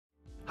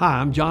Hi,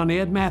 I'm John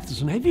Ed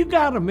Mathison. Have you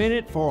got a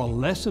minute for a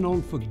lesson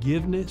on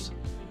forgiveness?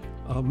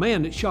 A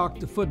man that shocked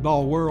the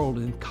football world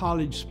and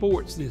college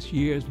sports this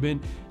year has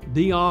been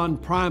Deion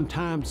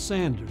Primetime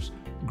Sanders.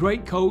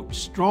 Great coach,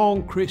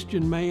 strong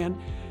Christian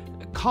man.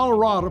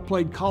 Colorado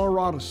played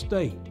Colorado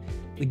State.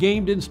 The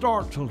game didn't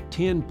start till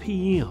 10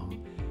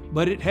 p.m.,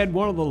 but it had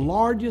one of the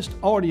largest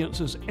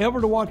audiences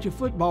ever to watch a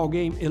football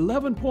game,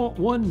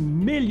 11.1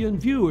 million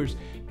viewers.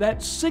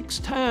 That's 6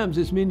 times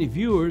as many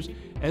viewers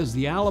as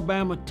the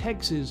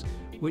Alabama-Texas,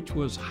 which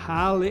was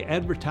highly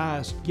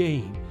advertised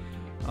game.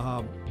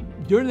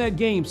 During that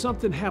game,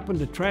 something happened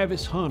to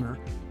Travis Hunter,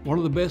 one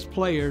of the best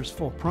players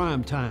for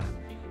prime time.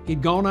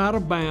 He'd gone out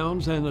of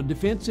bounds, and a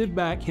defensive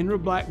back, Henry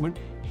Blackman,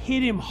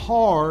 hit him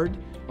hard,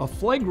 a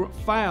flagrant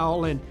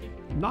foul, and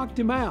knocked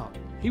him out.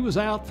 He was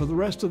out for the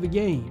rest of the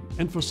game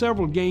and for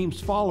several games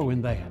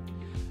following that.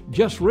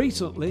 Just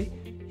recently,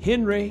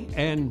 Henry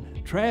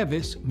and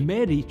Travis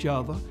met each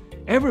other.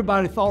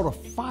 Everybody thought a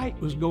fight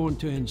was going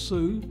to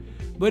ensue,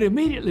 but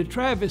immediately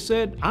Travis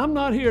said, "I'm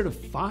not here to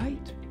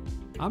fight.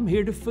 I'm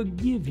here to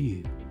forgive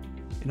you.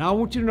 And I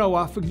want you to know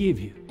I forgive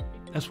you."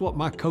 That's what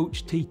my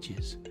coach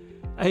teaches.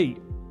 Hey,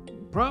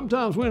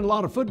 Primetime's winning a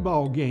lot of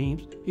football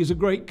games. He's a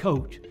great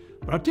coach.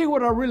 But I tell you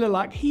what I really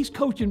like, he's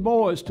coaching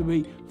boys to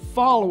be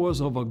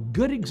followers of a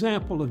good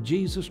example of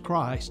Jesus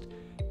Christ,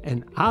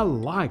 and I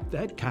like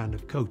that kind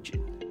of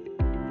coaching.